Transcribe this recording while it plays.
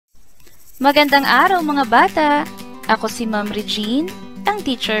Magandang araw mga bata! Ako si Ma'am Regine, ang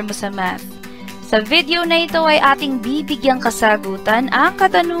teacher mo sa math. Sa video na ito ay ating bibigyang kasagutan ang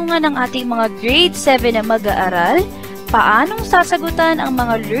katanungan ng ating mga grade 7 na mag-aaral, paanong sasagutan ang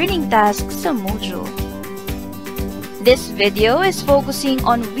mga learning tasks sa module. This video is focusing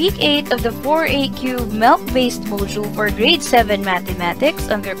on week 8 of the 4A QuBe MELC-based module for grade 7 mathematics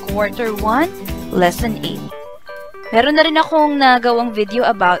under quarter 1, lesson 8. Meron na rin akong nagawang video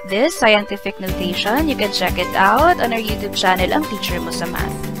about this, scientific notation. You can check it out on our YouTube channel, ang teacher mo sa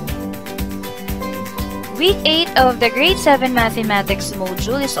math. Week 8 of the grade 7 mathematics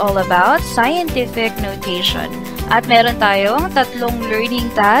module is all about scientific notation. At meron tayong tatlong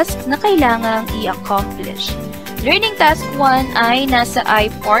learning tasks na kailangang i-accomplish. Learning task 1 ay nasa I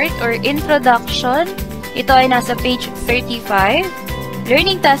part or introduction. Ito ay nasa page 35.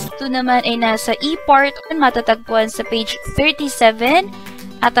 Learning task 2 naman ay nasa E part or matatagpuan sa page 37.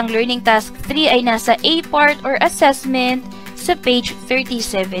 At ang learning task 3 ay nasa A part or assessment sa page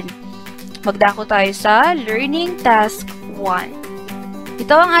 37. Magdako tayo sa learning task 1.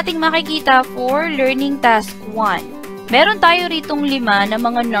 Ito ang ating makikita for learning task 1. Meron tayo ritong 5 na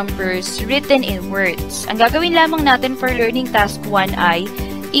mga numbers written in words. Ang gagawin lamang natin for learning task 1 ay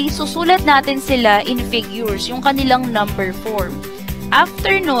isusulat natin sila in figures, yung kanilang number form.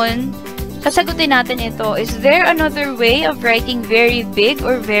 After nun, kasagutin natin ito, is there another way of writing very big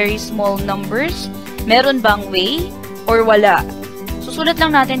or very small numbers? Meron bang way or wala? Susulat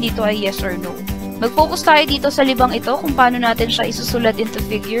lang natin dito ay yes or no. Mag-focus tayo dito sa libang ito kung paano natin siya isusulat into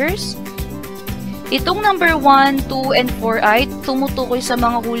figures. Itong number 1, 2, and 4 ay tumutukoy sa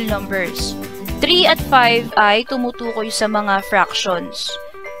mga whole numbers. 3 at 5 ay tumutukoy sa mga fractions.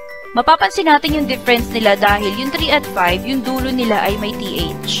 Mapapansin natin yung difference nila dahil yung 3 at 5, yung dulo nila ay may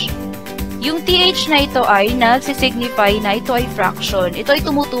TH. Yung TH na ito ay nagsisignify na ito ay fraction. Ito ay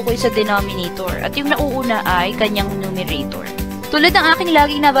tumutukoy sa denominator at yung nauuna ay kanyang numerator. Tulad ng aking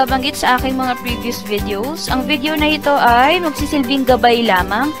laging nababanggit sa aking mga previous videos, ang video na ito ay magsisilbing gabay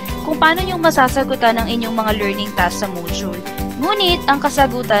lamang kung paano nyo masasagutan ang inyong mga learning tasks sa module. Ngunit, ang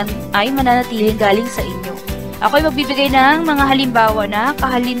kasagutan ay mananatiling galing sa inyo. Ako ay magbibigay ng mga halimbawa na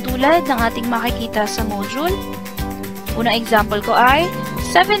kahalintulad ng ating makikita sa module. Unang example ko ay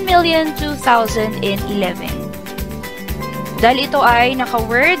 7,002,011. Dahil ito ay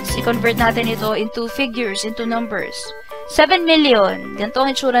naka-words, i-convert natin ito into figures, into numbers. 7 million. Ganito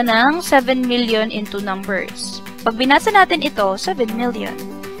ang itsura ng 7 million into numbers. Pag binasa natin ito, 7 million.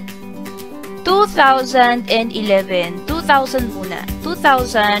 2011. 2,000 muna.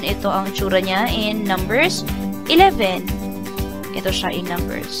 2,000, ito ang itsura niya in numbers. 11. Ito siya in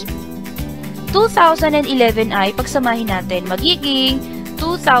numbers. 2011 ay pagsamahin natin, magiging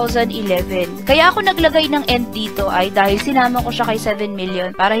 2011. Kaya ako naglagay ng end dito ay dahil sinama ko siya kay 7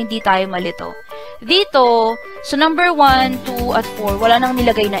 million para hindi tayo malito. Dito, sa number 1, 2, at 4, wala nang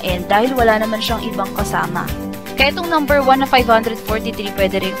nilagay na end dahil wala naman siyang ibang kasama. Kaya itong number 1 na 543,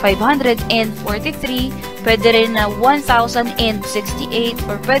 pwede rin 543, pwede rin na 1,068,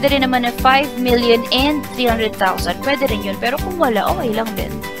 or pwede rin naman na 5,300,000. Pwede rin yun, pero kung wala, okay lang din.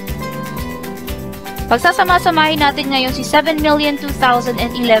 Pagsasama-samahin natin ngayon si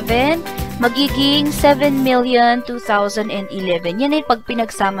 7,002,011, magiging 7,002,011. Yan ay pag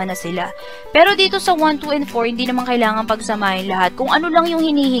pinagsama na sila. Pero dito sa 1, 2, and 4, hindi naman kailangan pagsamahin lahat. Kung ano lang yung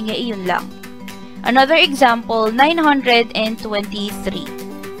hinihingi, iyon lang. Another example, 923.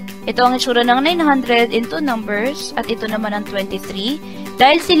 Ito ang itsura ng 900 into numbers, at ito naman ang 23.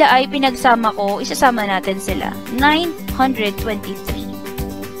 Dahil sila ay pinagsama ko, isasama natin sila.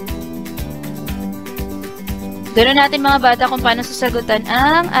 923. Ganoon natin mga bata kung paano sasagutan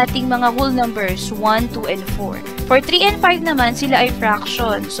ang ating mga whole numbers, 1, 2, and 4. For 3 and 5 naman, sila ay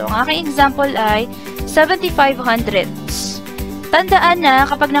fractions. So, ang aking example ay 75 hundredths. Tandaan na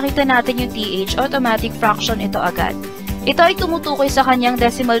kapag nakita natin yung TH, automatic fraction ito agad. Ito ay tumutukoy sa kanyang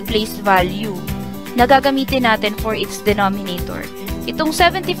decimal place value na gagamitin natin for its denominator. Itong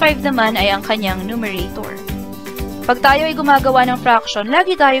 75 naman ay ang kanyang numerator. Pag tayo ay gumagawa ng fraction,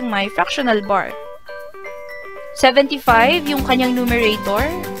 lagi tayong may fractional bar. 75 yung kanyang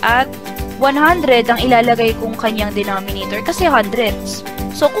numerator at 100 ang ilalagay kong kanyang denominator kasi hundreds.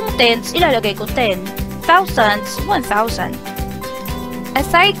 So kung tens, ilalagay ko 10. Thousands, 1,000.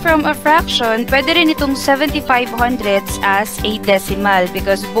 Aside from a fraction, pwede rin itong 75 hundredths as a decimal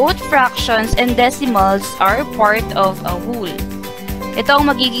because both fractions and decimals are part of a whole. Ito ang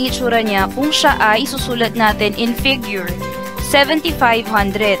magiging itsura niya kung siya ay isusulat natin in figure, 75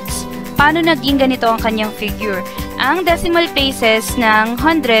 hundredths. Paano naging ganito ang kanyang figure? Ang decimal places ng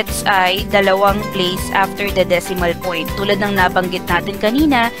hundredths ay dalawang place after the decimal point. Tulad ng nabanggit natin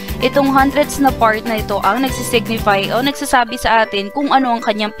kanina, itong hundredths na part na ito ang nagsisignify o nagsasabi sa atin kung ano ang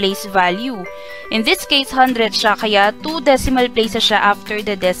kanyang place value. In this case, hundredths siya, kaya 2 decimal places siya after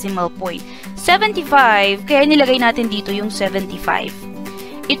the decimal point. 75, kaya nilagay natin dito yung 75.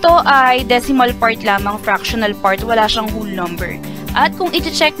 Ito ay decimal part lamang, fractional part, wala siyang whole number. At kung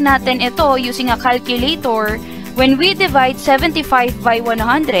i-check natin ito using a calculator, when we divide 75 by 100,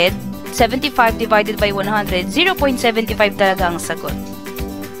 75 divided by 100, 0.75 talaga ang sagot.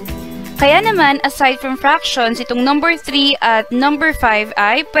 Kaya naman, aside from fractions, itong number 3 at number 5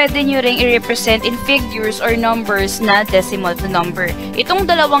 ay pwede nyo ring i-represent in figures or numbers na decimal to number. Itong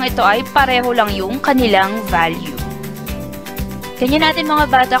dalawang ito ay pareho lang yung kanilang value. Ganyan natin mga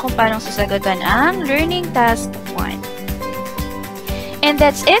bata kung paano sasagutan ang Learning Task 1. And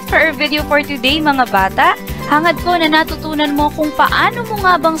that's it for our video for today mga bata. Hangad ko na natutunan mo kung paano mo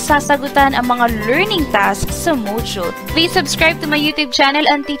nga bang sasagutan ang mga learning tasks sa module. Please subscribe to my YouTube channel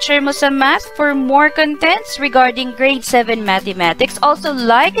ang Teacher Mo sa Math for more contents regarding grade 7 mathematics. Also,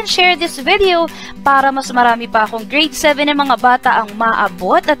 like and share this video para mas marami pa akong grade 7 na mga bata ang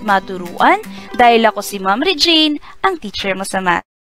maabot at maturuan dahil ako si Ma'am Regine, ang Teacher Mo sa Math.